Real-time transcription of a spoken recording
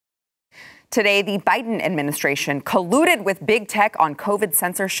Today, the Biden administration colluded with big tech on COVID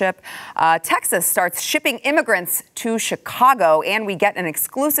censorship. Texas starts shipping immigrants to Chicago, and we get an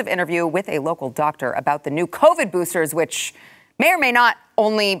exclusive interview with a local doctor about the new COVID boosters, which may or may not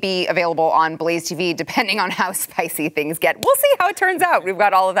only be available on BlazeTV, depending on how spicy things get. We'll see how it turns out. We've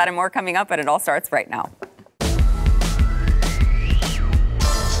got all of that and more coming up, and it all starts right now.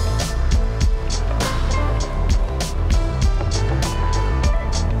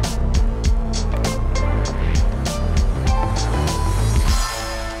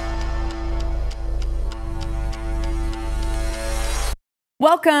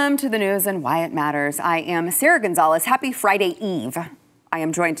 Welcome to the news and why it matters. I am Sarah Gonzalez. Happy Friday Eve. I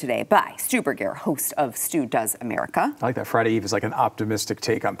am joined today by Stu Berger, host of Stu Does America. I like that. Friday Eve is like an optimistic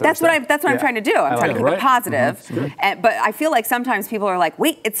take on Thursday. That's what I'm trying to do. I'm trying to keep it positive. But I feel like sometimes people are like,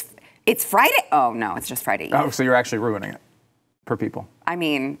 wait, it's Friday? Oh, no, it's just Friday Eve. Oh, so you're actually ruining it for people. I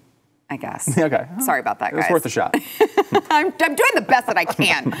mean, I guess. Okay. Sorry about that, guys. It's worth a shot. I'm doing the best that I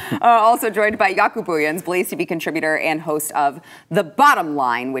can. Also joined by Jakub Bujans, BlazeTV contributor and host of The Bottom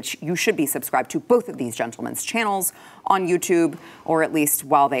Line, which you should be subscribed to both of these gentlemen's channels on YouTube, or at least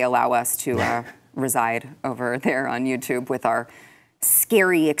while they allow us to reside over there on YouTube with our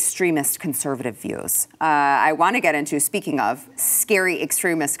scary extremist conservative views. I want to get into, speaking of scary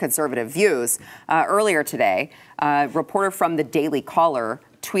extremist conservative views, earlier today, a reporter from the Daily Caller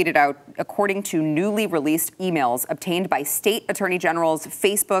tweeted out, according to newly released emails obtained by state attorney generals,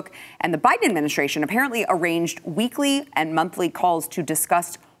 Facebook, and the Biden administration, apparently arranged weekly and monthly calls to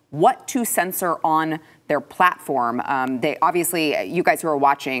discuss what to censor on their platform. They obviously, you guys who are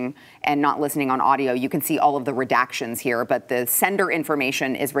watching and not listening on audio, you can see all of the redactions here, but the sender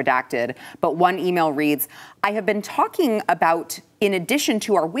information is redacted. But one email reads, I have been talking about, in addition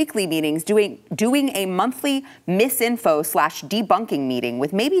to our weekly meetings, doing a monthly misinfo/debunking meeting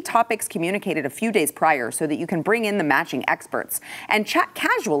with maybe topics communicated a few days prior so that you can bring in the matching experts and chat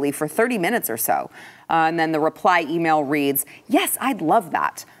casually for 30 minutes or so. And then the reply email reads, yes, I'd love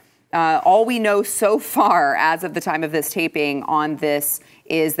that. All we know so far as of the time of this taping on this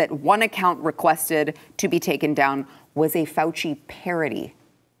is that one account requested to be taken down was a Fauci parody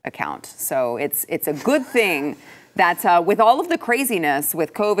account. So it's a good thing that with all of the craziness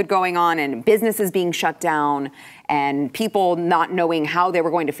with COVID going on and businesses being shut down and people not knowing how they were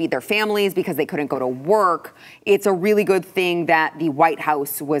going to feed their families because they couldn't go to work, it's a really good thing that the White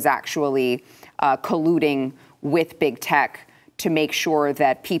House was actually colluding with big tech to make sure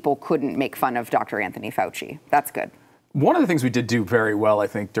that people couldn't make fun of Dr. Anthony Fauci. That's good. One of the things we did do very well, I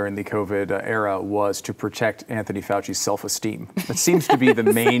think, during the COVID era was to protect Anthony Fauci's self-esteem. That seems to be the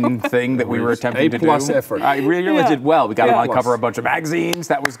main thing that we were attempting to do. A+ effort. I really did well. We got him on the cover of a bunch of magazines.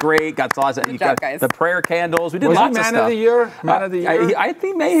 That was great. Got lots of the prayer candles. We did lots of stuff. Was he Man of the Year? Man of the Year? I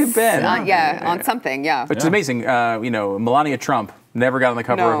think may have been. On something, yeah. Which is amazing. Melania Trump never got on the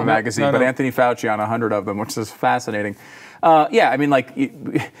cover of a magazine, but Anthony Fauci on 100 of them, which is fascinating. A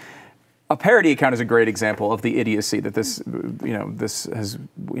parody account is a great example of the idiocy that this has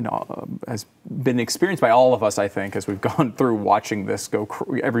been experienced by all of us, I think, as we've gone through watching this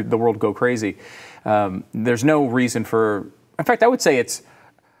the world go crazy. There's no reason for, in fact, I would say it's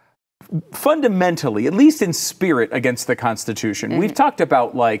fundamentally, at least in spirit, against the Constitution. We've talked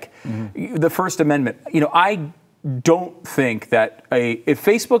about the First Amendment. I don't think that if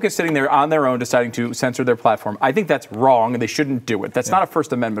Facebook is sitting there on their own deciding to censor their platform, I think that's wrong and they shouldn't do it. That's not a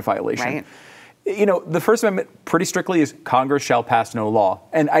First Amendment violation. Right. The First Amendment pretty strictly is Congress shall pass no law.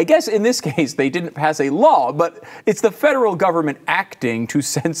 And I guess in this case, they didn't pass a law, but it's the federal government acting to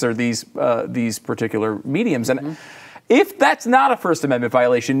censor these particular mediums. And if that's not a First Amendment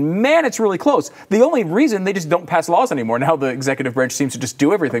violation, man, it's really close. The only reason they just don't pass laws anymore, now the executive branch seems to just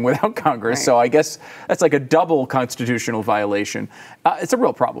do everything without Congress. Right. So I guess that's like a double constitutional violation. It's a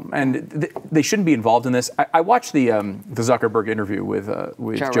real problem, and they shouldn't be involved in this. I watched the Zuckerberg interview with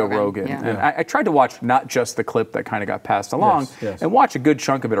Joe Rogan, and I tried to watch not just the clip that kind of got passed along, and watch a good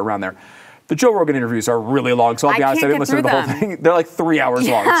chunk of it around there. The Joe Rogan interviews are really long, so I'll be honest, I didn't listen to the whole thing. They're like 3 hours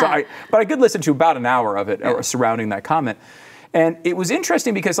long. But I could listen to about an hour of it surrounding that comment. And it was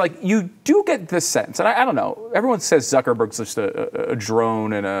interesting because, you do get this sense, and I don't know, everyone says Zuckerberg's just a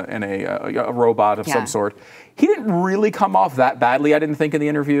drone and a robot of some sort. He didn't really come off that badly, I didn't think, in the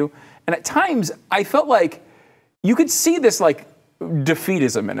interview. And at times, I felt like you could see this,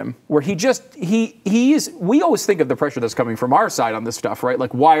 defeatism in him, where we always think of the pressure that's coming from our side on this stuff, right?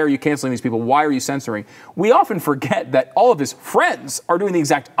 Like, why are you canceling these people? Why are you censoring? We often forget that all of his friends are doing the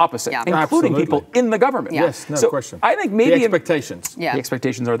exact opposite, including people in the government. Yes, no question. I think maybe the expectations. The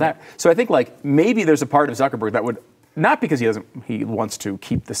expectations are that. So I think maybe there's a part of Zuckerberg that would not because he wants to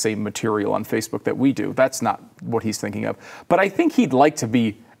keep the same material on Facebook that we do. That's not what he's thinking of. But I think he'd like to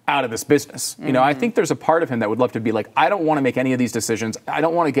be out of this business. You know, I think there's a part of him that would love to be like, I don't want to make any of these decisions. I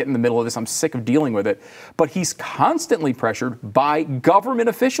don't want to get in the middle of this. I'm sick of dealing with it. But he's constantly pressured by government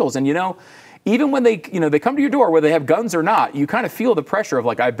officials. And, you know, even when they come to your door, whether they have guns or not, you kind of feel the pressure of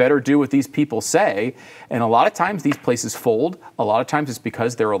like, I better do what these people say. And a lot of times these places fold. A lot of times it's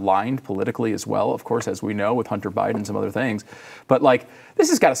because they're aligned politically as well, of course, as we know, with Hunter Biden and some other things. But like, this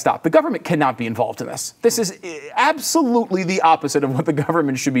has got to stop. The government cannot be involved in this. This is absolutely the opposite of what the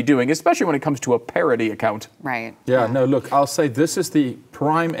government should be doing, especially when it comes to a parody account. Right. Yeah, no, look, I'll say this is the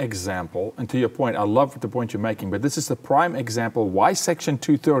prime example, and to your point, I love the point you're making, but this is the prime example why Section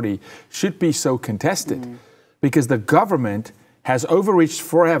 230 should be so contested. Because the government has overreached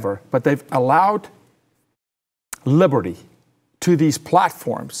forever, but they've allowed liberty to these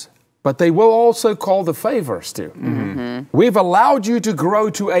platforms. But they will also call the favors too. We've allowed you to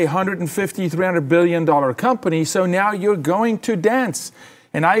grow to a $150, $300 billion company, so now you're going to dance.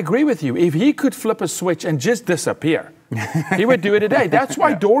 And I agree with you. If he could flip a switch and just disappear, he would do it today. That's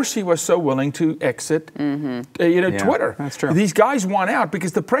why Dorsey was so willing to exit, Twitter. That's true. These guys want out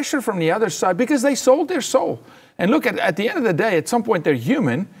because the pressure from the other side, because they sold their soul. And look, at the end of the day, at some point they're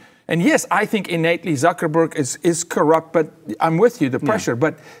human. And yes, I think innately Zuckerberg is corrupt, but I'm with you, the pressure.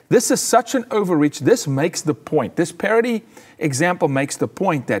 But this is such an overreach. This makes the point. This parody example makes the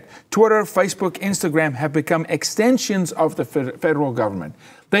point that Twitter, Facebook, Instagram have become extensions of the federal government.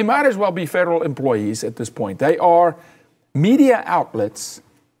 They might as well be federal employees at this point. They are media outlets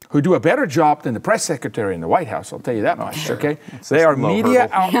who do a better job than the press secretary in the White House, I'll tell you that much, okay? They are media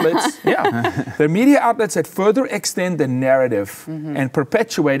outlets, they're media outlets that further extend the narrative and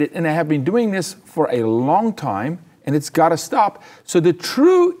perpetuate it, and they have been doing this for a long time, and it's got to stop. So the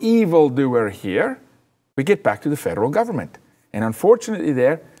true evildoer here, we get back to the federal government. And unfortunately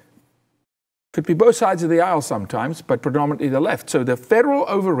there, could be both sides of the aisle sometimes, but predominantly the left. So the federal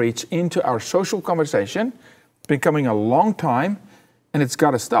overreach into our social conversation, been coming a long time, and it's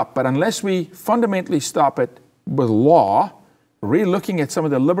got to stop. But unless we fundamentally stop it with law, re-looking at some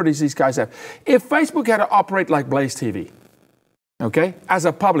of the liberties these guys have. If Facebook had to operate like BlazeTV, okay, as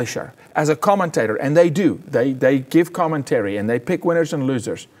a publisher, as a commentator, and they do, they give commentary and they pick winners and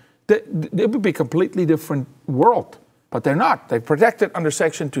losers, it would be a completely different world. But they're not. They're protected under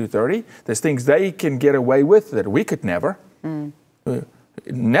Section 230. There's things they can get away with that we could never.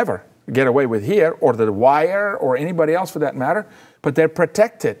 Never get away with here, or The Wire, or anybody else for that matter. But they're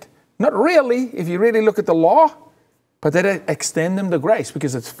protected. Not really, if you really look at the law, but they extend them the grace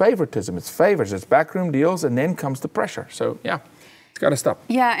because it's favoritism, it's favors, it's backroom deals, and then comes the pressure. So, yeah, it's got to stop.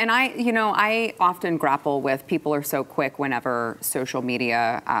 Yeah, and I often grapple with people are so quick whenever social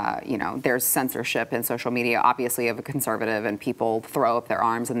media, there's censorship in social media, obviously, of a conservative, and people throw up their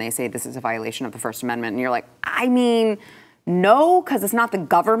arms and they say this is a violation of the First Amendment. And you're like, I mean, no, because it's not the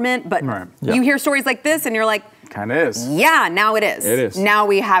government, but you hear stories like this and you're like, kind of is. Yeah, now it is. It is. Now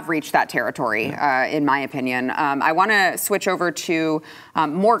we have reached that territory, in my opinion. I want to switch over to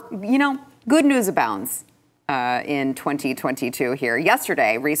more, good news abounds in 2022 here.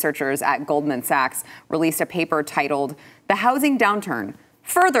 Yesterday, researchers at Goldman Sachs released a paper titled "The Housing Downturn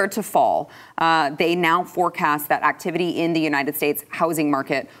Further to Fall." They now forecast that activity in the United States housing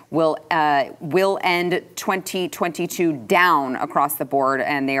market will end 2022 down across the board,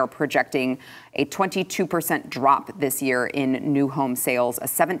 and they are projecting a 22% drop this year in new home sales, a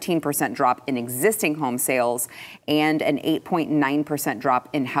 17% drop in existing home sales, and an 8.9% drop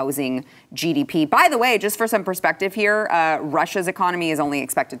in housing GDP. By the way, just for some perspective here, Russia's economy is only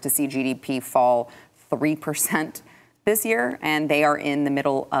expected to see GDP fall 3% this year, and they are in the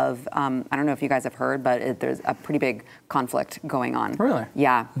middle of, I don't know if you guys have heard, but there's a pretty big conflict going on. Really?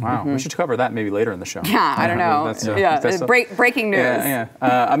 Yeah. Wow. We should cover that maybe later in the show. Yeah, I don't know. Breaking news.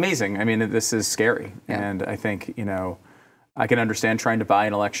 Amazing. I mean, this is scary. Yeah. And I think, I can understand trying to buy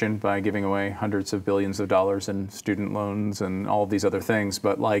an election by giving away hundreds of billions of dollars in student loans and all of these other things,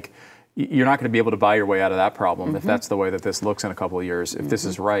 but you're not going to be able to buy your way out of that problem if that's the way that this looks in a couple of years, if this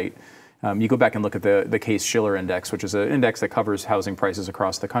is right. You go back and look at the Case-Shiller Index, which is an index that covers housing prices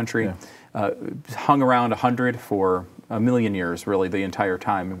across the country. Hung around 100 for a million years, really, the entire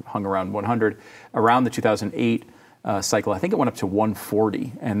time. Hung around 100. Around the 2008 cycle, I think it went up to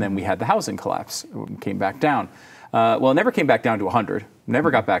 140, and then we had the housing collapse. It came back down. It never came back down to 100.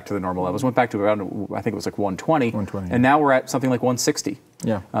 Never got back to the normal levels. Went back to around, I think it was like 120. And now we're at something like 160.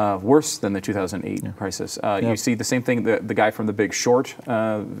 Yeah. Worse than the 2008 crisis. You see the same thing. The guy from The Big Short,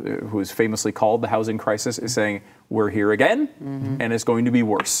 who is famously called the housing crisis, is saying we're here again, and it's going to be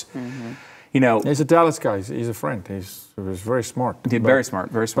worse. He's a Dallas guy. He's a friend. He was very smart. Very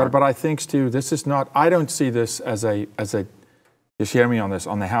smart. Very smart. But I think, Stu, this is not. I don't see this as a. Just hear me on this,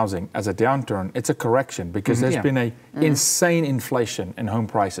 on the housing, as a downturn. It's a correction because there's been a insane inflation in home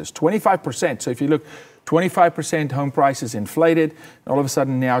prices, 25%. So if you look, 25% home prices inflated. All of a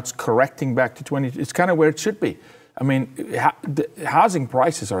sudden now it's correcting back to 20. It's kind of where it should be. I mean, the housing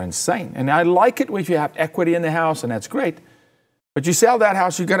prices are insane, and I like it if you have equity in the house, and that's great. But you sell that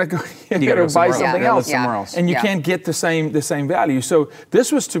house, you got to go. You got to buy something else, somewhere else, and you can't get the same value. So this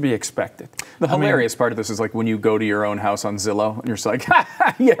was to be expected. The hilarious part of this is like when you go to your own house on Zillow, and you're just like,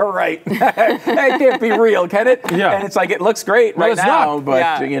 yeah, right. That can't be real, can it? Yeah. And it's like it looks great right now, not. but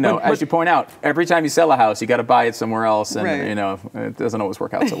as you point out, every time you sell a house, you got to buy it somewhere else, and it doesn't always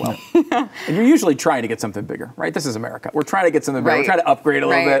work out so well. And you're usually trying to get something bigger, right? This is America. We're trying to get something bigger. We're trying to upgrade a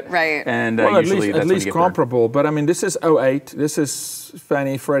little bit, right? And usually at least comparable. But I mean, this is 08. This is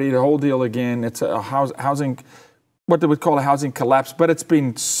Fannie, Freddie, the whole deal again. It's a housing, what they would call a housing collapse, but it's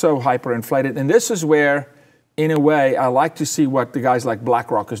been so hyperinflated. And this is where, in a way, I like to see what the guys like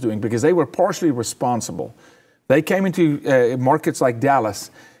BlackRock is doing, because they were partially responsible. They came into markets like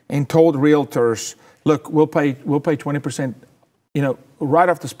Dallas and told realtors, look, we'll pay 20%, right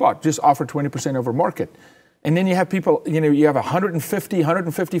off the spot, just offer 20% over market. And then you have people, you have 150,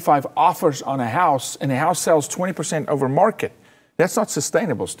 155 offers on a house, and the house sells 20% over market. That's not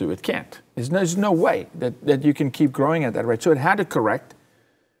sustainable, Stu. It can't. There's no way that you can keep growing at that rate. So it had to correct.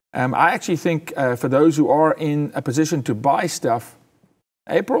 I actually think for those who are in a position to buy stuff,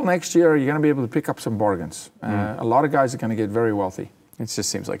 April next year, you're going to be able to pick up some bargains. A lot of guys are going to get very wealthy. It just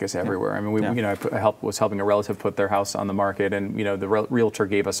seems like it's everywhere. I mean, I was helping a relative put their house on the market, and the realtor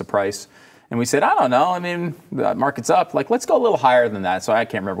gave us a price. And we said, I don't know. I mean, the market's up. Like, let's go a little higher than that. So I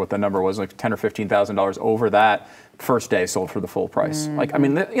can't remember what the number was, like $10,000 or $15,000 over that. First day sold for the full price. Like, I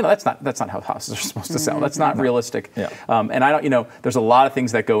mean, that's not how houses are supposed to sell. That's not realistic. Yeah. And I don't, there's a lot of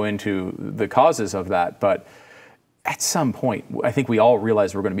things that go into the causes of that, but at some point, I think we all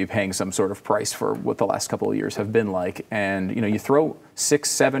realize we're going to be paying some sort of price for what the last couple of years have been like. And you throw $6,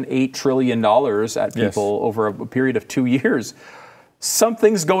 $7, $8 trillion at people over a period of 2 years.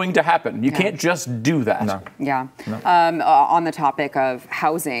 Something's going to happen. You can't just do that. No. Yeah. No. On the topic of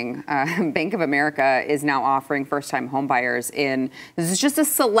housing, Bank of America is now offering first-time homebuyers this is just a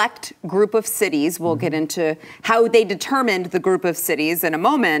select group of cities. We'll get into how they determined the group of cities in a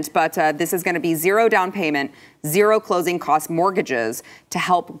moment, but this is going to be 0 down payment, 0 closing cost mortgages to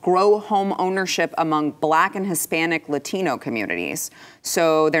help grow home ownership among Black and Hispanic Latino communities.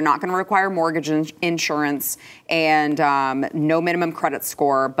 So they're not going to require mortgage insurance and no minimum credit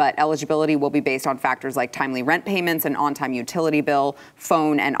score, but eligibility will be based on factors like timely rent payments and on-time utility bill,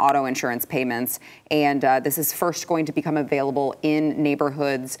 phone and auto insurance payments. And this is first going to become available in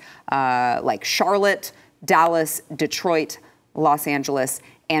neighborhoods like Charlotte, Dallas, Detroit, Los Angeles,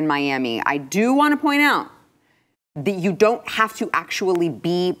 and Miami. I do want to point out that you don't have to actually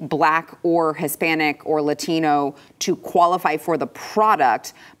be Black or Hispanic or Latino to qualify for the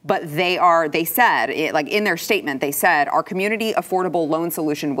product, but they said, in their statement, they said, our community affordable loan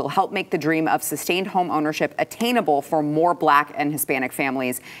solution will help make the dream of sustained home ownership attainable for more Black and Hispanic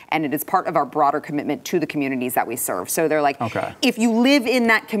families, and it is part of our broader commitment to the communities that we serve. So they're like, if you live in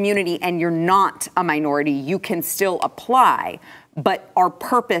that community and you're not a minority, you can still apply. But our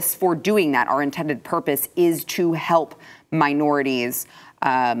purpose for doing that, our intended purpose, is to help minorities,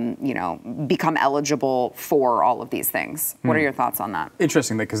 become eligible for all of these things. What are your thoughts on that?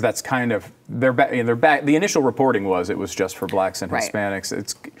 Interesting, because that's kind of they're back. The initial reporting was it was just for Blacks and Hispanics.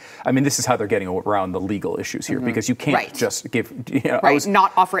 This is how they're getting around the legal issues here, because you can't just give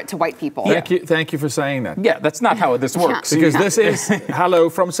not offer it to white people. Thank you for saying that. Yeah, that's not how this works. Because this is hello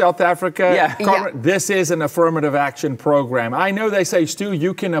from South Africa. This is an affirmative action program. I know they say, Stu,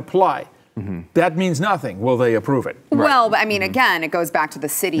 you can apply. That means nothing. Will they approve it? Well, but again, it goes back to the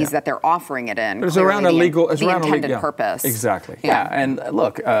cities that they're offering it in. It's around a legal, the intended purpose. Exactly. Yeah, and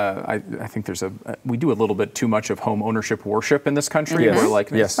look, I think we do a little bit too much of home ownership worship in this country. Yes. We're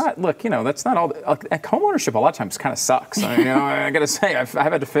like, it's not. Look, that's not all. Home ownership a lot of times kind of sucks. I got to say, I've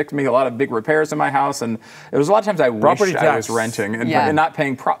had to make a lot of big repairs in my house, and there was a lot of times I wished I was renting and not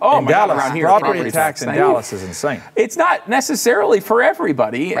paying. Around here, property tax in Dallas is insane. It's not necessarily for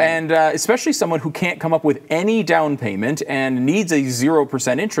everybody, and especially someone who can't come up with any down payment and needs a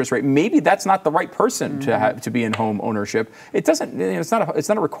 0% interest rate. Maybe that's not the right person to be in home ownership. It doesn't. It's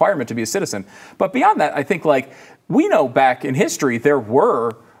not a requirement to be a citizen. But beyond that, I think we know back in history there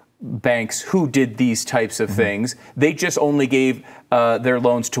were banks who did these types of things. They just only gave their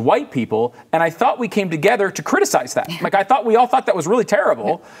loans to white people, and I thought we came together to criticize that. Like, I thought we all thought that was really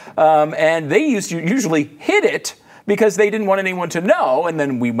terrible, and they usually hid it because they didn't want anyone to know, and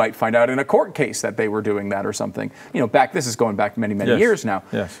then we might find out in a court case that they were doing that or something. This is going back many years now.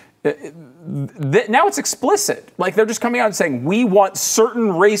 Yes. Now it's explicit. Like, they're just coming out and saying, we want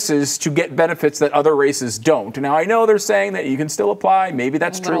certain races to get benefits that other races don't. Now, I know they're saying that you can still apply. Maybe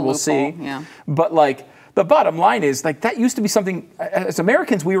that's true. We'll see. Yeah. But, like, the bottom line is, like, that used to be something, as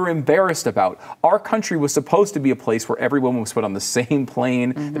Americans, we were embarrassed about. Our country was supposed to be a place where everyone was put on the same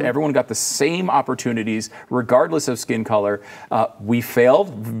plane, that everyone got the same opportunities, regardless of skin color. We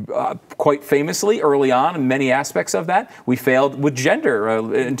failed quite famously early on in many aspects of that. We failed with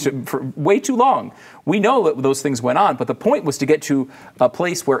gender for way too long. We know that those things went on, but the point was to get to a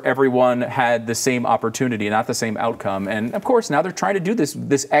place where everyone had the same opportunity, not the same outcome. And of course, now they're trying to do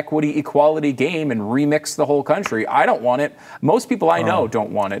this equity, equality game and remix the whole country. I don't want it. Most people I know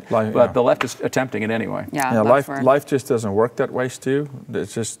don't want it, but the left is attempting it anyway. Yeah, life just doesn't work that way, Stu. It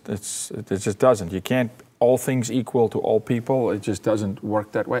just doesn't. You can't all things equal to all people. It just doesn't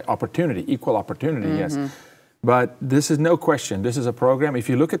work that way. Opportunity, equal opportunity, yes. But this is no question. This is a program. If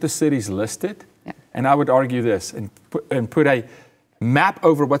you look at the cities listed, and I would argue this, and put a map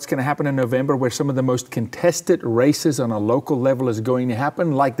over what's going to happen in November, where some of the most contested races on a local level is going to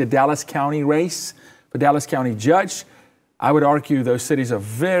happen, like the Dallas County race for Dallas County judge, I would argue those cities are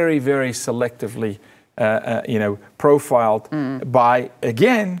very, very selectively, profiled by,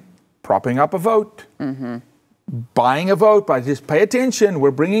 again, propping up a vote. Buying a vote by just pay attention,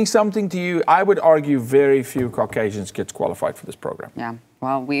 we're bringing something to you. I would argue very few Caucasians gets qualified for this program. Yeah,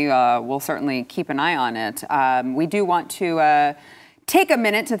 well, we will certainly keep an eye on it. We do want to take a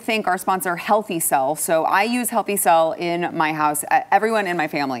minute to thank our sponsor, Healthy Cell. So I use Healthy Cell in my house. Everyone in my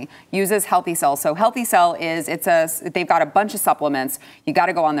family uses Healthy Cell. So Healthy Cell they've got a bunch of supplements. You got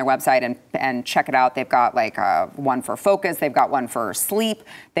to go on their website and check it out. They've got like one for focus. They've got one for sleep.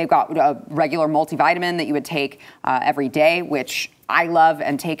 They've got a regular multivitamin that you would take every day, which I love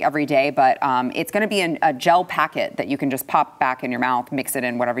and take every day, but it's going to be a gel packet that you can just pop back in your mouth, mix it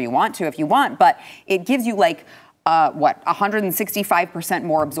in whatever you want to if you want, but it gives you like 165%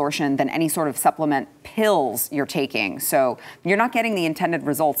 more absorption than any sort of supplement pills you're taking. So you're not getting the intended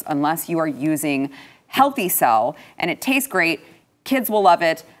results unless you are using Healthy Cell, and it tastes great. Kids will love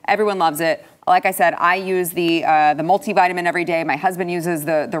it. Everyone loves it. Like I said, I use the multivitamin every day. My husband uses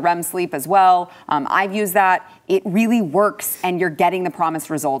the REM sleep as well. I've used that. It really works, and you're getting the promised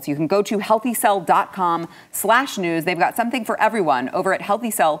results. You can go to healthycell.com/news. They've got something for everyone over at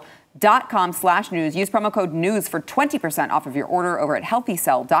healthycell.com/news. Use promo code NEWS for 20% off of your order over at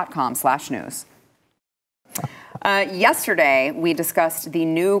healthycell.com/news. Yesterday, we discussed the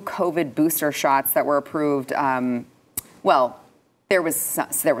new COVID booster shots that were approved. There was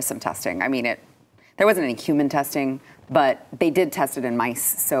some testing. I mean, there wasn't any human testing, but they did test it in mice,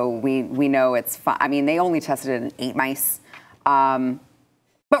 so we know it's fine. I mean, they only tested it in 8 mice,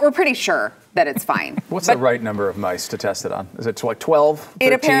 but we're pretty sure that it's fine. What's the right number of mice to test it on? Is it like 12, 13?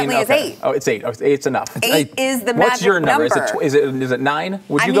 It apparently is 8. Oh, it's 8. Oh, 8's enough. 8 is the magic number. What's your number? Is it 9?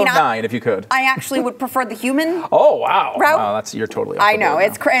 Would you go 9 if you could? I actually would prefer the human. Oh, wow. Route. Wow, you're totally off I the know, board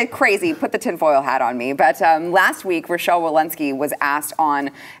it's crazy. Put the tinfoil hat on me. But last week, Rochelle Walensky was asked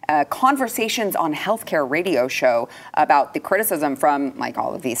on Conversations on Healthcare radio show about the criticism from like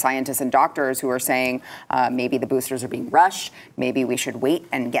all of these scientists and doctors who are saying maybe the boosters are being rushed. Maybe we should wait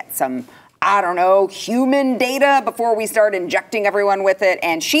and get some, I don't know, human data before we start injecting everyone with it.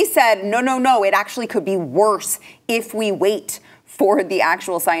 And she said, no, it actually could be worse if we wait for the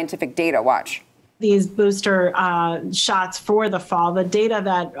actual scientific data. Watch. These booster shots for the fall, the data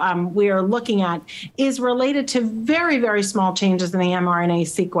that we are looking at is related to very, very small changes in the mRNA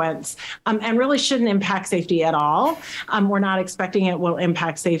sequence and really shouldn't impact safety at all. We're not expecting it will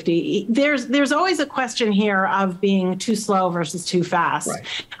impact safety. There's always a question here of being too slow versus too fast. Right.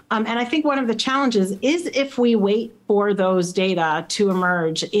 And I think one of the challenges is if we wait for those data to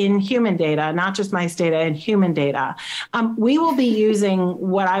emerge in human data, not just mice data, and human data, we will be using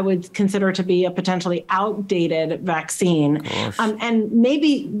what I would consider to be a potentially outdated vaccine. And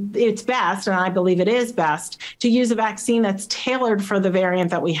maybe it's best, and I believe it is best, to use a vaccine that's tailored for the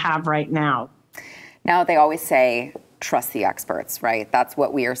variant that we have right now. Now, they always say, trust the experts, right? That's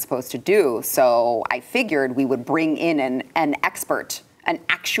what we are supposed to do. So I figured we would bring in an expert, an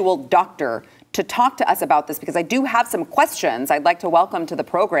actual doctor, to talk to us about this because I do have some questions. I'd like to welcome to the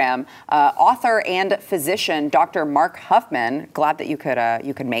program author and physician Dr. Mark Huffman. Glad that you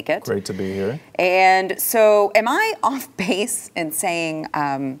could make it. Great to be here. And so, am I off base in saying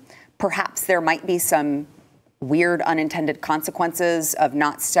perhaps there might be some weird unintended consequences of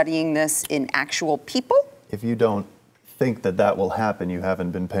not studying this in actual people? If you don't think that that will happen, you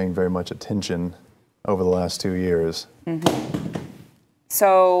haven't been paying very much attention over the last 2 years.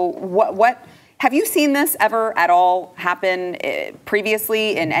 So, what? Have you seen this ever at all happen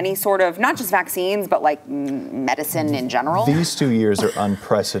previously in any sort of, not just vaccines, but like medicine in general? These 2 years are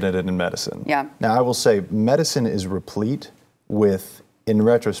unprecedented in medicine. Yeah. Now, I will say medicine is replete with, in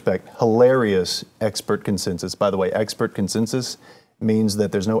retrospect, hilarious expert consensus. By the way, expert consensus means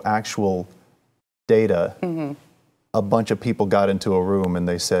that there's no actual data. A bunch of people got into a room and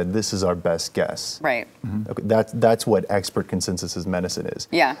they said, this is our best guess. Right. Okay, that's what expert consensus in medicine is.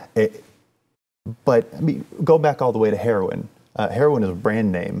 Yeah. But I mean, go back all the way to heroin. Heroin is a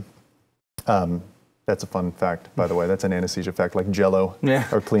brand name. That's a fun fact, by the way. That's an anesthesia fact, like Jell-O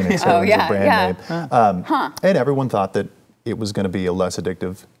or Kleenex. Heroin is a brand name. And everyone thought that it was going to be a less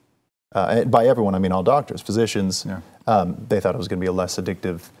addictive. And by everyone, I mean all doctors, physicians. They thought it was going to be a less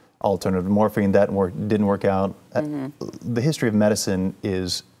addictive alternative to morphine. That didn't work out. The history of medicine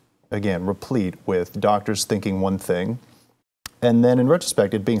is, again, replete with doctors thinking one thing, and then in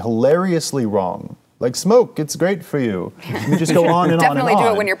retrospect, it being hilariously wrong. Like smoke, it's great for you. You just go on and on and on. Definitely do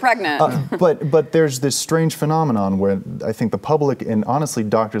it when you're pregnant. But there's this strange phenomenon where I think the public and honestly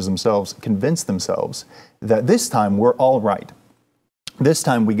doctors themselves convince themselves that this time we're all right. This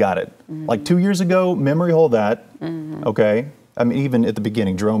time we got it. Like 2 years ago, memory hold that, okay? I mean, even at the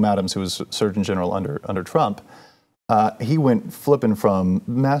beginning, Jerome Adams, who was Surgeon General under Trump, he went flipping from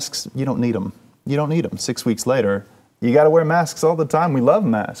masks, you don't need them. You don't need them. 6 weeks later, you got to wear masks all the time. We love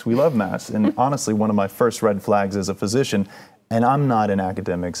masks. We love masks. And honestly, one of my first red flags as a physician, and I'm not in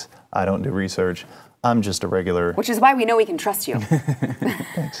academics, I don't do research, I'm just a regular... Which is why we know we can trust you.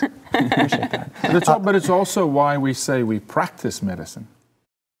 Thanks. Appreciate that. But it's also why we say we practice medicine.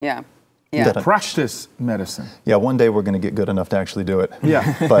 Yeah. Practice medicine. Yeah, one day we're going to get good enough to actually do it.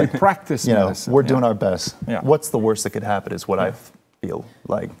 Yeah, but practice medicine. We're doing our best. Yeah. What's the worst that could happen is what I feel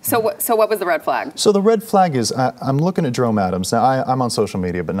like. So what was the red flag? So the red flag is I'm looking at Jerome Adams. Now, I'm on social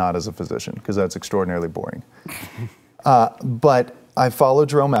media, but not as a physician, because that's extraordinarily boring. But I follow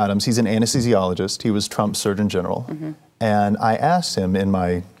Jerome Adams. He's an anesthesiologist. He was Trump's Surgeon General. And I asked him in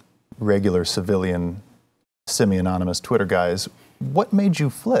my regular civilian, semi-anonymous Twitter guys, what made you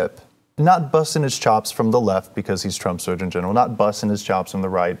flip? Not busting his chops from the left because he's Trump's Surgeon General, not busting his chops from the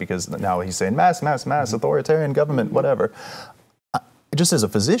right because now he's saying mass, authoritarian government, whatever. Just as a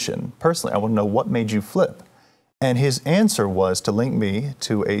physician, personally, I want to know what made you flip. And his answer was to link me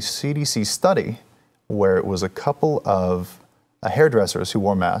to a CDC study where it was a couple of hairdressers who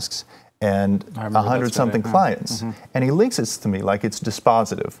wore masks and 100-something clients. And he links it to me like it's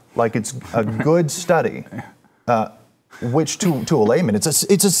dispositive, like it's a good study. Which to a layman, it's a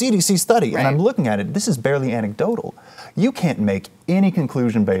CDC study, and I'm looking at it, this is barely anecdotal. You can't make any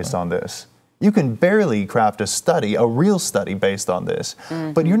conclusion based on this. You can barely craft a study, a real study based on this,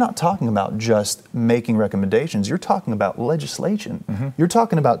 but you're not talking about just making recommendations, you're talking about legislation. You're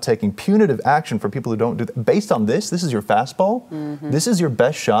talking about taking punitive action for people who don't do that. Based on this is your fastball, this is your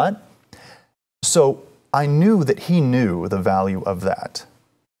best shot. So I knew that he knew the value of that.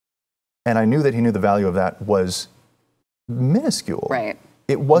 And I knew that he knew the value of that was minuscule. Right.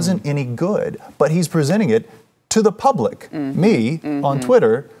 It wasn't any good, but he's presenting it to the public, me, on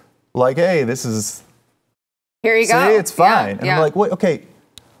Twitter, like, hey, this is... Here you go. See, it's fine. And yeah. I'm like, wait, okay,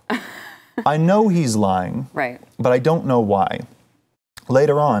 I know he's lying, but I don't know why.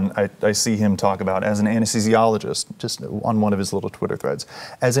 Later on, I see him talk about, as an anesthesiologist, just on one of his little Twitter threads,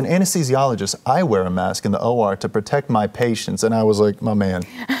 as an anesthesiologist, I wear a mask in the OR to protect my patients. And I was like, my man,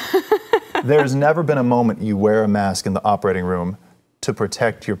 there's never been a moment you wear a mask in the operating room to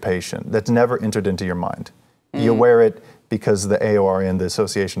protect your patient. That's never entered into your mind. You wear it because the AOR and the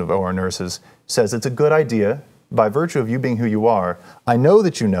Association of OR Nurses says it's a good idea by virtue of you being who you are. I know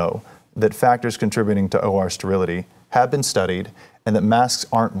that factors contributing to OR sterility have been studied and that masks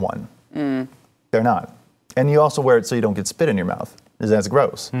aren't one. They're not. And you also wear it so you don't get spit in your mouth. That's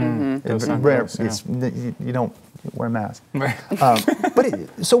gross. It's rare. You don't wear a mask.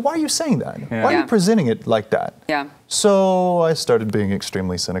 So why are you saying that? Why are you presenting it like that? So I started being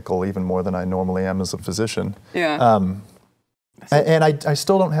extremely cynical, even more than I normally am as a physician. And I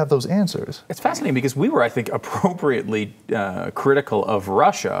still don't have those answers. It's fascinating because we were, I think, appropriately critical of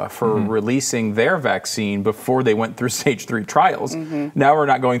Russia for releasing their vaccine before they went through stage 3 trials. Now we're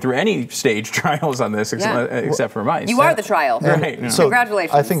not going through any stage trials on this except for mice. You are the trial. Right. So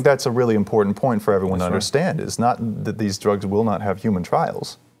congratulations. I think that's a really important point for everyone to understand. Is not that these drugs will not have human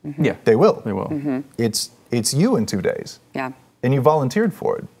trials. Yeah, they will. They will. It's you in 2 days. Yeah. And you volunteered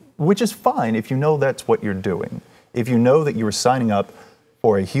for it, which is fine if you know that's what you're doing. If you know that you were signing up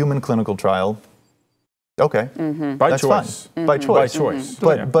for a human clinical trial, okay, By choice. fine. By choice. By choice.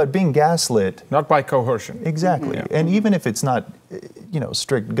 But being gaslit. Not by coercion. Exactly. And even if it's not,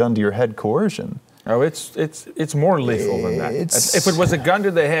 strict gun to your head coercion. Oh, it's more lethal than that. If it was a gun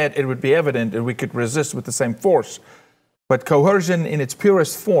to the head, it would be evident and we could resist with the same force. But coercion in its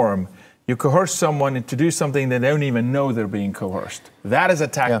purest form, you coerce someone to do something they don't even know they're being coerced. That is a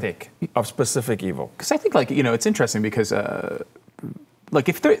tactic of specific evil. Because I think, it's interesting because,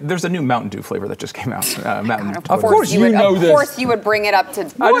 if there's a new Mountain Dew flavor that just came out. Of course you know this. Of course you would bring it up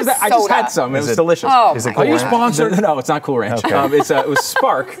to I just had some. It was delicious. Oh, Is it Are you Cool Ranch? sponsored? No, it's not Cool Ranch. Okay. It was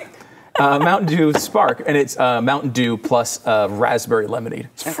Spark. Mountain Dew Spark, and it's Mountain Dew plus raspberry lemonade.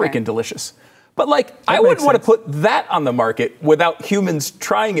 It's freaking delicious. But I wouldn't want to put that on the market without humans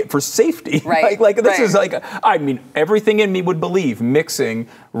trying it for safety. Right. This is everything in me would believe mixing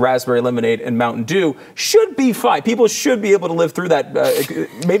raspberry lemonade and Mountain Dew should be fine. People should be able to live through that.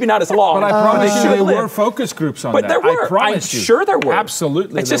 Maybe not as long. But I promise you there were focus groups on that. But there were. I promise you. Sure there were.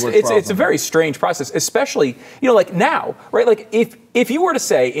 Absolutely. It's a very strange process, especially now, right? If you were to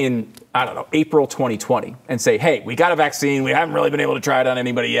say in April 2020 and say, hey, we got a vaccine, we haven't really been able to try it on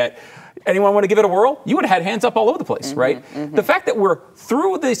anybody yet. Anyone want to give it a whirl? You would have had hands up all over the place, right? The fact that we're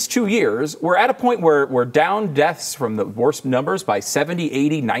through these 2 years, we're at a point where we're down deaths from the worst numbers by 70,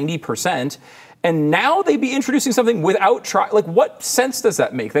 80, 90%. And now they'd be introducing something without what sense does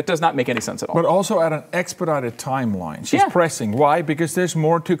that make? That does not make any sense at all. But also at an expedited timeline. She's pressing. Why? Because there's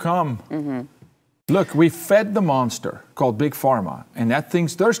more to come. Look, we fed the monster called Big Pharma, and that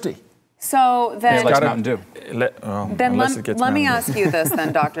thing's thirsty. So then, Mountain Dew. Let me ask you this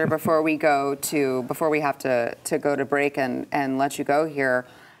then, Doctor, before we have to go to break and let you go here.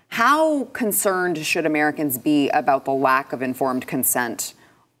 How concerned should Americans be about the lack of informed consent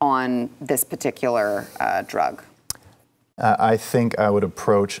on this particular drug? I think I would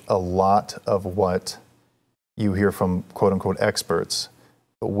approach a lot of what you hear from quote unquote experts,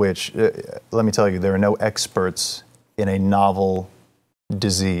 which let me tell you, there are no experts in a novel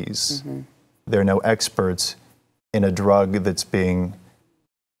disease. There are no experts in a drug that's being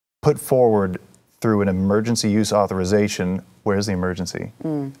put forward through an emergency use authorization. Where's the emergency?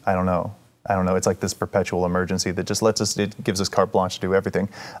 I don't know. It's like this perpetual emergency that just it gives us carte blanche to do everything.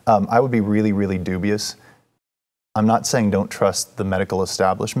 I would be really, really dubious. I'm not saying don't trust the medical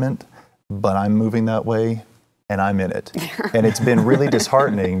establishment, but I'm moving that way and I'm in it. And it's been really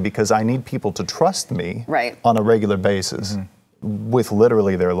disheartening because I need people to trust me on a regular basis. With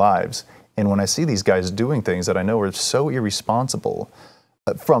literally their lives. And when I see these guys doing things that I know are so irresponsible,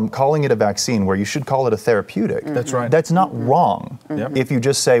 from calling it a vaccine where you should call it a therapeutic. That's right. That's not wrong. If you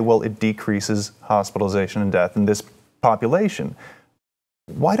just say, well, it decreases hospitalization and death in this population.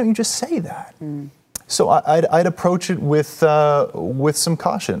 Why don't you just say that? So I'd approach it with some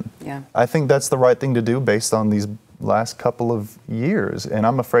caution. I think that's the right thing to do based on these last couple of years. And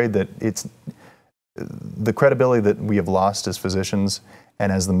I'm afraid that it's the credibility that we have lost as physicians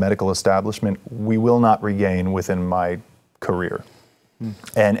and as the medical establishment, we will not regain within my career.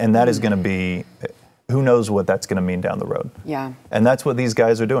 And that is going to be, who knows what that's going to mean down the road. And that's what these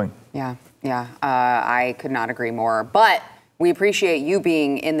guys are doing. I could not agree more. But we appreciate you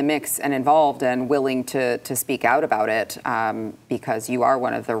being in the mix and involved and willing to speak out about it because you are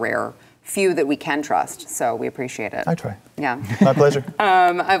one of the rare few that we can trust, so we appreciate it. I try. My pleasure.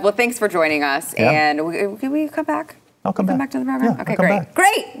 Well, thanks for joining us, and can we come back? I'll come back to the program. Yeah, okay,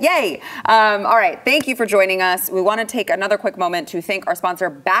 great, yay! All right, thank you for joining us. We want to take another quick moment to thank our sponsor,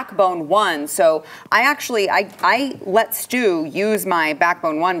 Backbone One. So I let Stu use my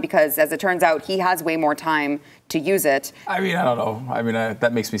Backbone One because, as it turns out, he has way more time to use it. I don't know.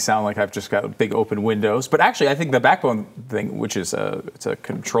 That makes me sound like I've just got big open windows. But actually, I think the Backbone thing, which is it's a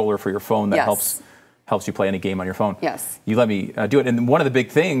controller for your phone that helps you play any game on your phone. You let me do it. And one of the big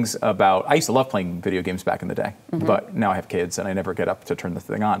things I used to love playing video games back in the day, but now I have kids and I never get up to turn the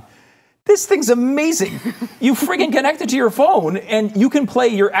thing on. This thing's amazing. You friggin' connect it to your phone and you can play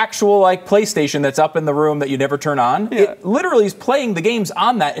your actual PlayStation that's up in the room that you never turn on. It literally is playing the games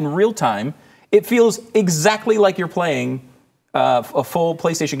on that in real time. It feels exactly like you're playing a full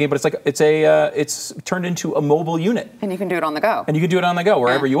PlayStation game, but it's turned into a mobile unit. And you can do it on the go. And you can do it on the go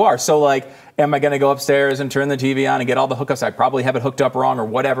wherever you are. So like, am I going to go upstairs and turn the TV on and get all the hookups? I probably have it hooked up wrong or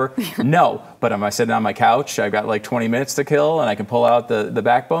whatever. No, but am I sitting on my couch? I've got like 20 minutes to kill, and I can pull out the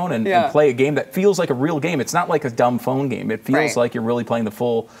backbone and play a game that feels like a real game. It's not like a dumb phone game. It feels like you're really playing the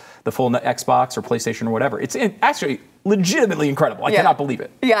full Xbox or PlayStation or whatever. It's actually legitimately incredible. I cannot believe it.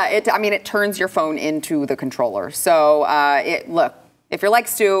 Yeah, it turns your phone into the controller. So look, if you're like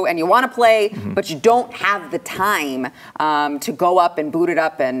Stu and you want to play, but you don't have the time to go up and boot it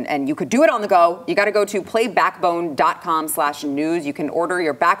up, and you could do it on the go, you got to go to playbackbone.com/news. You can order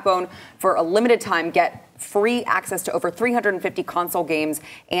your Backbone for a limited time. Get free access to over 350 console games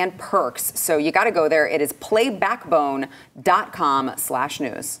and perks. So you got to go there. It is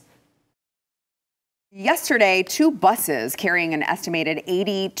playbackbone.com/news. Yesterday, 2 buses carrying an estimated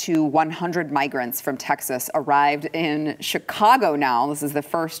 80 to 100 migrants from Texas arrived in Chicago now. This is the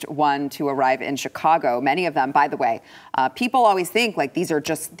first one to arrive in Chicago. Many of them, by the way, people always think like these are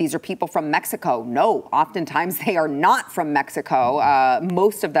people from Mexico. No, oftentimes they are not from Mexico.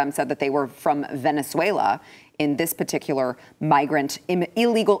 Most of them said that they were from Venezuela in this particular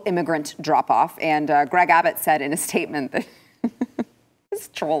illegal immigrant drop-off. And Greg Abbott said in a statement that this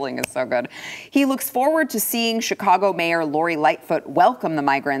trolling is so good. He looks forward to seeing Chicago Mayor Lori Lightfoot welcome the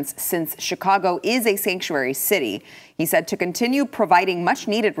migrants since Chicago is a sanctuary city. He said to continue providing much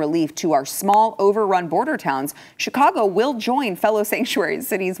needed relief to our small, overrun border towns, Chicago will join fellow sanctuary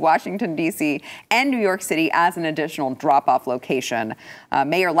cities, Washington, D.C. and New York City as an additional drop-off location.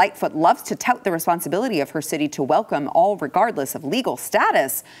 Mayor Lightfoot loves to tout the responsibility of her city to welcome all regardless of legal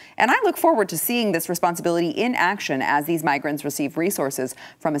status. And I look forward to seeing this responsibility in action as these migrants receive resources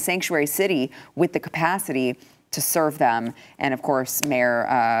from a sanctuary city with the capacity to serve them. And of course,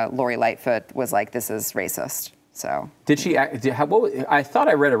 Mayor Lori Lightfoot was like, this is racist. So did she? I thought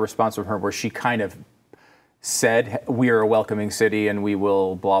I read a response from her where she kind of said, we are a welcoming city and we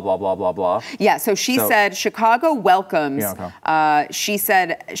will blah, blah, blah, blah, blah. Yeah, so she said Chicago welcomes, she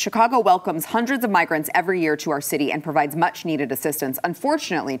said Chicago welcomes hundreds of migrants every year to our city and provides much needed assistance.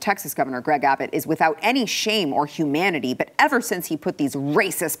 Unfortunately, Texas Governor Greg Abbott is without any shame or humanity, but ever since he put these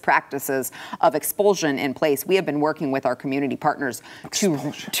racist practices of expulsion in place, we have been working with our community partners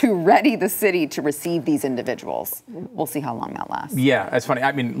to ready the city to receive these individuals. We'll see how long that lasts. Yeah, that's funny.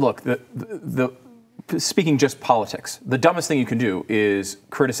 I mean, look, speaking just politics, the dumbest thing you can do is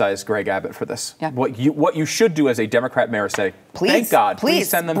criticize Greg Abbott for this. Yeah. What you should do as a Democrat mayor is say, thank God, please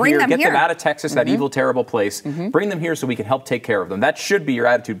send them here, get them out of Texas, that evil, terrible place, bring them here so we can help take care of them. That should be your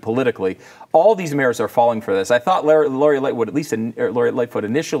attitude politically. All these mayors are falling for this. I thought Lori Lightfoot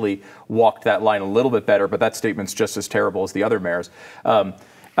initially walked that line a little bit better, but that statement's just as terrible as the other mayors.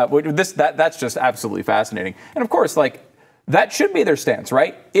 That's just absolutely fascinating. And of course, like, that should be their stance,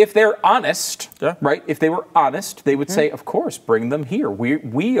 right? If they're honest, right? If they were honest, they would say, of course, bring them here.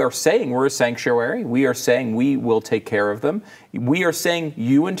 We are saying we're a sanctuary. We are saying we will take care of them. We are saying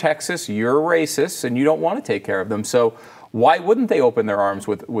you in Texas, you're racist and you don't want to take care of them. So why wouldn't they open their arms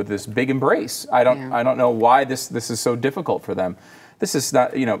with this big embrace? I don't know why this is so difficult for them. This is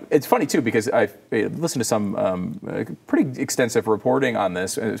not, it's funny too, because I listened to some pretty extensive reporting on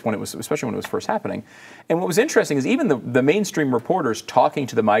this, especially when it was first happening. And what was interesting is even the mainstream reporters talking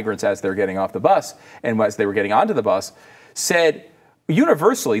to the migrants as they're getting off the bus and as they were getting onto the bus said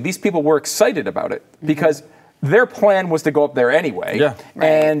universally these people were excited about it because their plan was to go up there anyway,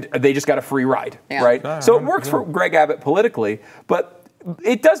 and they just got a free ride, right? So it works for Greg Abbott politically, but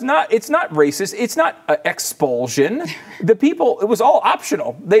it does not. It's not racist. It's not expulsion. The people. It was all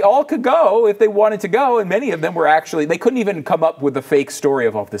optional. They all could go if they wanted to go, and many of them were actually. They couldn't even come up with a fake story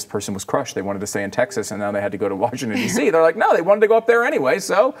of, oh, this person was crushed. They wanted to stay in Texas, and now they had to go to Washington D.C. They're like, no, they wanted to go up there anyway,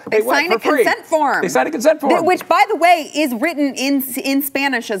 so they signed a consent form. They signed a consent form, which, by the way, is written in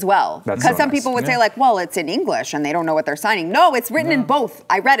Spanish as well. Because some people would say, like, well, it's in English, and they don't know what they're signing. No, it's written in both.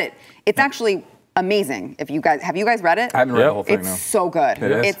 I read it. It's actually amazing. Have you guys read it? I haven't read the whole thing. It's so good.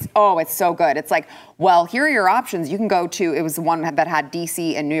 It is? It's so good. It's like, well, here are your options. You can go to, it was the one that had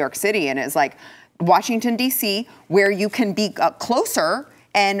DC and New York City, and it's like Washington, DC, where you can be closer,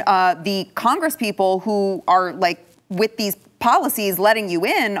 and the Congress people who are like with these policies letting you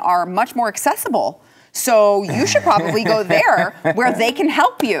in are much more accessible. So you should probably go there where they can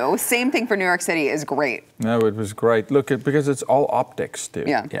help you. Same thing for New York City is great. No, it was great. Look, because it's all optics, dude.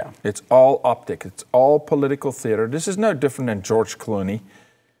 Yeah. It's all optic. It's all political theater. This is no different than George Clooney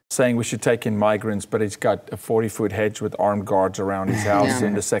saying we should take in migrants, but he's got a 40-foot hedge with armed guards around his house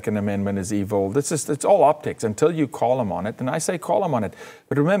and the Second Amendment is evil. It's all optics until you call him on it. And I say call him on it.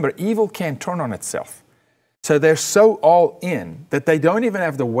 But remember, evil can't turn on itself. So they're so all in that they don't even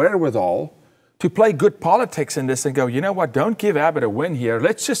have the wherewithal to play good politics in this and go, you know what, don't give Abbott a win here.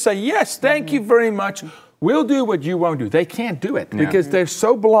 Let's just say, yes, thank you very much. We'll do what you won't do. They can't do it because they're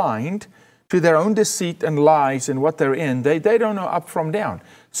so blind to their own deceit and lies and what they're in. They don't know up from down.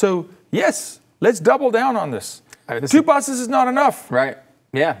 So, yes, let's double down on this. Two buses is not enough. Right.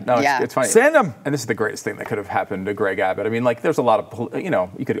 Yeah, no, it's funny. Send them. And this is the greatest thing that could have happened to Greg Abbott. I mean, like, there's a lot of,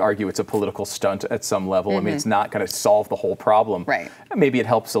 you could argue it's a political stunt at some level. I mean, it's not going to solve the whole problem. Right. Maybe it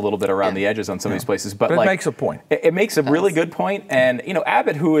helps a little bit around the edges on some of these places. But it like, makes a point. It makes a really good point. And,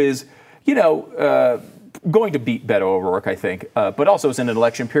 Abbott, who is, going to beat Beto O'Rourke, I think, but also is in an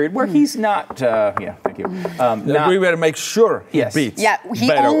election period where he's not, thank you. We better make sure he beats he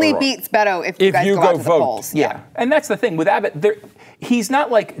Beto only O'Rourke. beats Beto if you guys go out to the polls. Yeah. And that's the thing with Abbott. He's not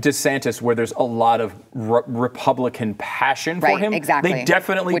like DeSantis, where there's a lot of Republican passion for him. Exactly. They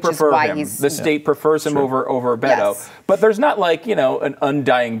definitely Which prefer is why him. he's, The state prefers him over Beto. Yes. But there's not like, an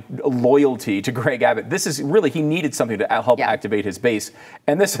undying loyalty to Greg Abbott. This is really, he needed something to help activate his base.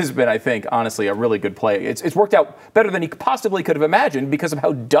 And this has been, I think, honestly, a really good play. It's worked out better than he possibly could have imagined because of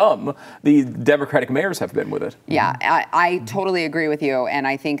how dumb the Democratic mayors have been with it. Yeah, I totally agree with you. And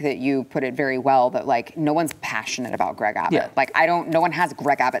I think that you put it very well that, like, no one's passionate about Greg Abbott. Yeah. Like, no one has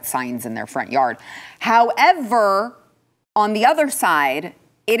Greg Abbott signs in their front yard. However, on the other side,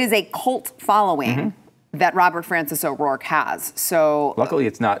 it is a cult following that Robert Francis O'Rourke has. So luckily,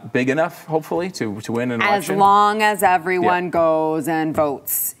 it's not big enough, hopefully, to win an election. As long as everyone goes and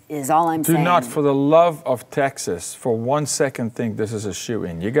votes is all I'm saying. Do not, for the love of Texas, for 1 second think this is a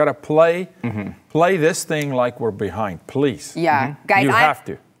shoe-in. You got to play this thing like we're behind, please. Yeah, guys, you have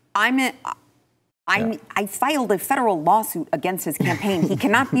to. I filed a federal lawsuit against his campaign. He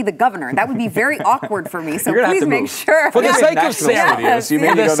cannot be the governor. That would be very awkward for me. So please make sure. For the sake of Sarah.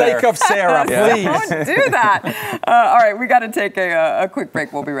 For the sake of Sarah, please. Don't do that. All right, we got to take a quick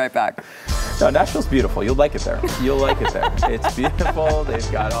break. We'll be right back. No, Nashville's beautiful. You'll like it there. You'll like it there. It's beautiful.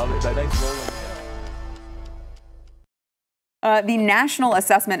 They've got all this nice rolling. The National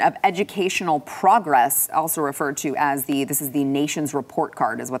Assessment of Educational Progress, also referred to as this is the nation's report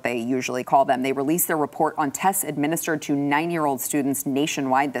card, is what they usually call them. They released their report on tests administered to 9-year-old students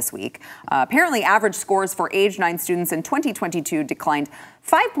nationwide this week. Apparently, average scores for age 9 students in 2022 declined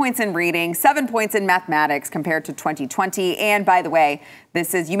 5 points in reading, 7 points in mathematics compared to 2020. And by the way,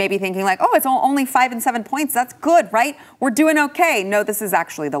 you may be thinking like, oh, it's only 5 and 7 points. That's good, right? We're doing okay. No, this is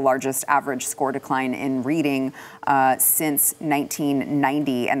actually the largest average score decline in reading since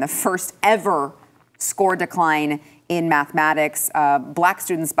 1990 and the first ever score decline in mathematics. Black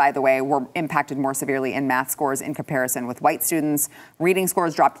students, by the way, were impacted more severely in math scores in comparison with white students. Reading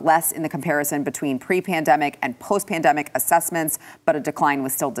scores dropped less in the comparison between pre-pandemic and post-pandemic assessments, but a decline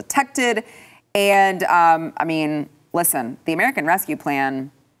was still detected. And listen, the American Rescue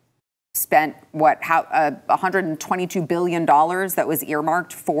Plan spent $122 billion that was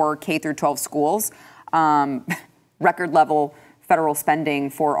earmarked for K through 12 schools, record level federal spending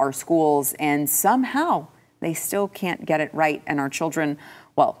for our schools, and somehow they still can't get it right. And our children,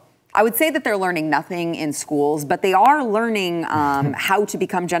 well, I would say that they're learning nothing in schools, but they are learning how to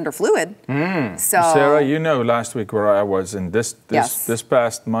become gender fluid. So, Sarah, last week where I was, and this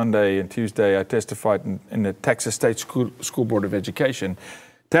past Monday and Tuesday, I testified in the Texas State School Board of Education.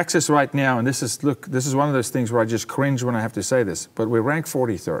 Texas right now, and this is one of those things where I just cringe when I have to say this, but we're ranked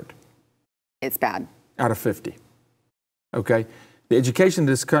 43rd. It's bad. Out of 50. Okay? The education in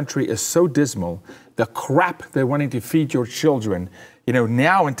this country is so dismal. The crap they're wanting to feed your children.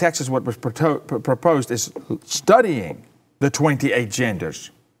 Now in Texas, what was proposed is studying the 28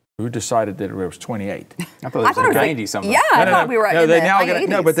 genders. Who decided that it was 28? I thought it was 90 something. Yeah, I thought we were in the 80s.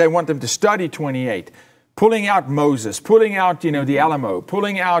 No, but they want them to study 28. Pulling out Moses, pulling out, the Alamo,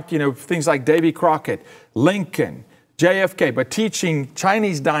 pulling out, things like Davy Crockett, Lincoln, JFK, but teaching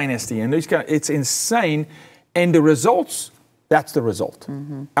Chinese dynasty and these guys, it's insane. And the results, that's the result.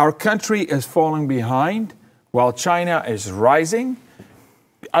 Our country is falling behind while China is rising.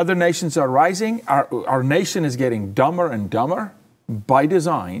 Other nations are rising. Our nation is getting dumber and dumber by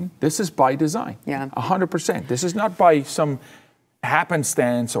design. This is by design. Yeah. 100%. This is not by some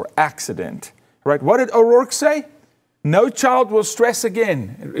happenstance or accident. Right? What did O'Rourke say? No child will stress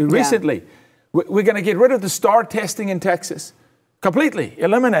again. Recently, we're going to get rid of the STAR testing in Texas. Completely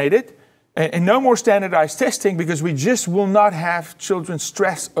eliminate it. And no more standardized testing because we just will not have children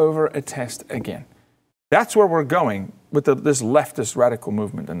stress over a test again. That's where we're going with this leftist radical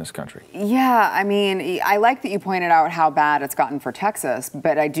movement in this country. Yeah, I like that you pointed out how bad it's gotten for Texas,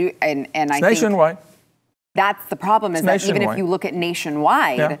 but I do, and I think nationwide. That's the problem is that even if you look at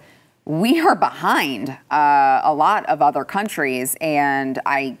nationwide, we are behind a lot of other countries, and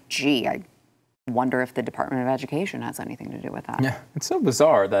I wonder if the Department of Education has anything to do with that. Yeah, it's so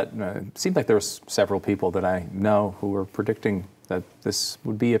bizarre that it seemed like there was several people that I know who were predicting that this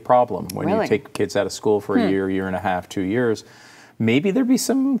would be a problem when you take kids out of school for a year and a half, 2 years. Maybe there'd be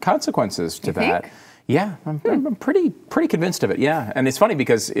some consequences to that. Think? Yeah, I'm pretty convinced of it. Yeah, and it's funny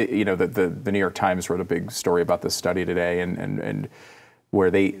because the New York Times wrote a big story about this study today, and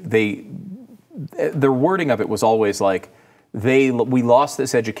where the wording of it was always like, we lost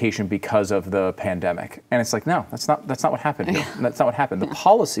this education because of the pandemic, and it's like, no, that's not what happened here. That's not what happened. The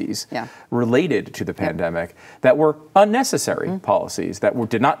policies related to the pandemic that were unnecessary policies that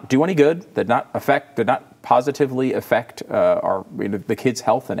did not do any good, did not positively affect the kids'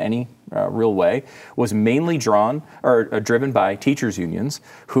 health in any real way, was mainly driven by teachers' unions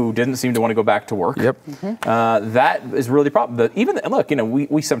who didn't seem to want to go back to work. Yep. That is really the problem.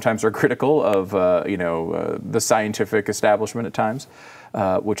 We sometimes are critical of the scientific establishment at times,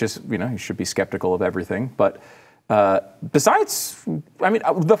 which is you should be skeptical of everything, but. Besides,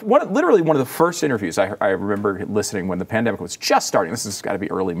 literally one of the first interviews I remember listening when the pandemic was just starting. This has got to be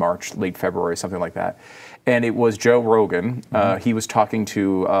early March, late February, something like that. And it was Joe Rogan. He was talking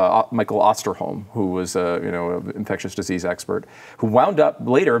to Michael Osterholm, who was an infectious disease expert, who wound up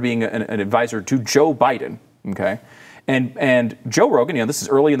later being an advisor to Joe Biden. Okay. And Joe Rogan, this is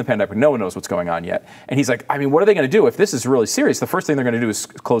early in the pandemic. No one knows what's going on yet. And he's like, what are they going to do if this is really serious? The first thing they're going to do is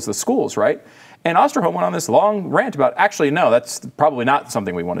close the schools, right? And Osterholm went on this long rant about, actually, no, that's probably not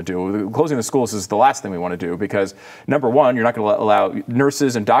something we want to do. Closing the schools is the last thing we want to do because, number one, you're not going to allow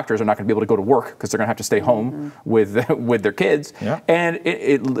nurses and doctors are not going to be able to go to work because they're going to have to stay home with their kids. Yeah. And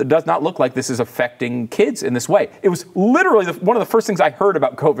it does not look like this is affecting kids in this way. It was literally one of the first things I heard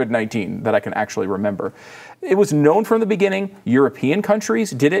about COVID-19 that I can actually remember. It was known from the beginning. European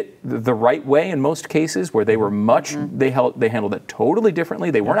countries did it the right way in most cases, where they were they handled it totally differently.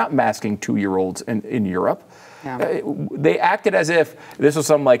 They were not masking 2-year-olds in Europe. Yeah. They acted as if this was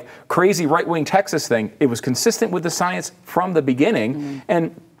some crazy right-wing Texas thing. It was consistent with the science from the beginning.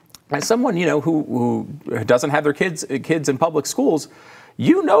 And as someone who doesn't have their kids in public schools,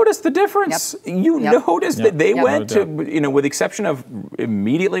 you noticed the difference. Yep. You noticed that they went to, with the exception of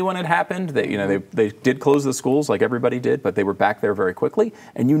immediately when it happened, they did close the schools like everybody did, but they were back there very quickly.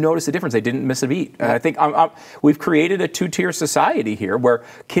 And you noticed the difference. They didn't miss a beat. And I think we've created a two-tier society here where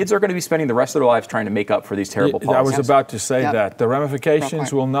kids are going to be spending the rest of their lives trying to make up for these terrible policies. I was about to say that. The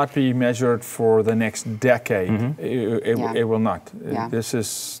ramifications will not be measured for the next decade. It will not. This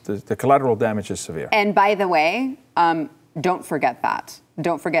is, the collateral damage is severe. And by the way, don't forget that.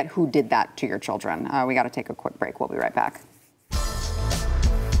 Don't forget who did that to your children. We got to take a quick break. We'll be right back.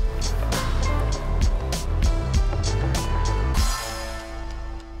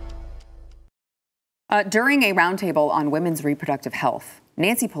 During a roundtable on women's reproductive health,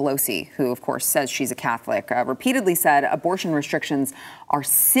 Nancy Pelosi, who of course says she's a Catholic, repeatedly said abortion restrictions are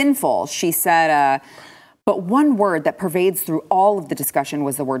sinful. She said, but one word that pervades through all of the discussion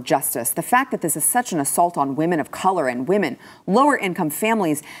was the word justice. The fact that this is such an assault on women of color and women, lower income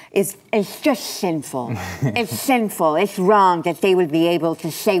families, it's just sinful. It's sinful. It's wrong that they would be able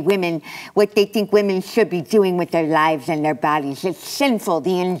to say women what they think women should be doing with their lives and their bodies. It's sinful,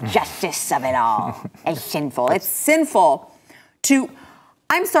 the injustice of it all. It's sinful. It's sinful to...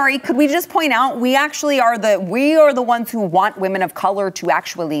 I'm sorry, could we just point out, we are the ones who want women of color to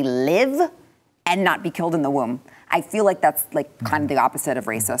actually live and not be killed in the womb. I feel like that's kind of the opposite of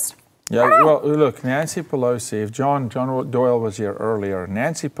racist. Yeah, well, look, Nancy Pelosi, if John Doyle was here earlier,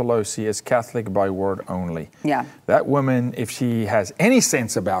 Nancy Pelosi is Catholic by word only. Yeah. That woman, if she has any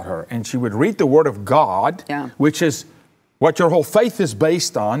sense about her, and she would read the Word of God, which is what your whole faith is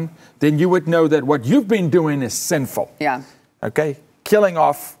based on, then you would know that what you've been doing is sinful. Yeah. Okay? Killing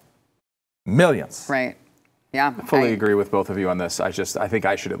off millions. Right. Yeah, I fully agree with both of you on this. I think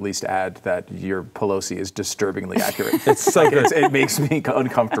I should at least add that your Pelosi is disturbingly accurate. It's so good. It makes me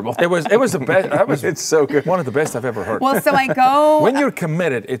uncomfortable. It was the best. It's so good. One of the best I've ever heard. Well, so I go. When you're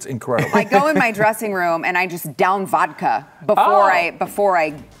committed, it's incredible. I go in my dressing room and I just down vodka before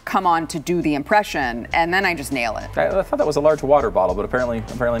I come on to do the impression, and then I just nail it. I thought that was a large water bottle, but apparently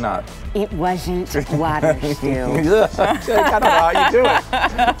not. It wasn't water, Stu. I don't know how you do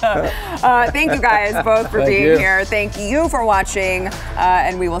it. Thank you guys both for being here. Thank you for watching,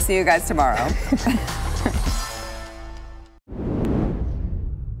 and we will see you guys tomorrow.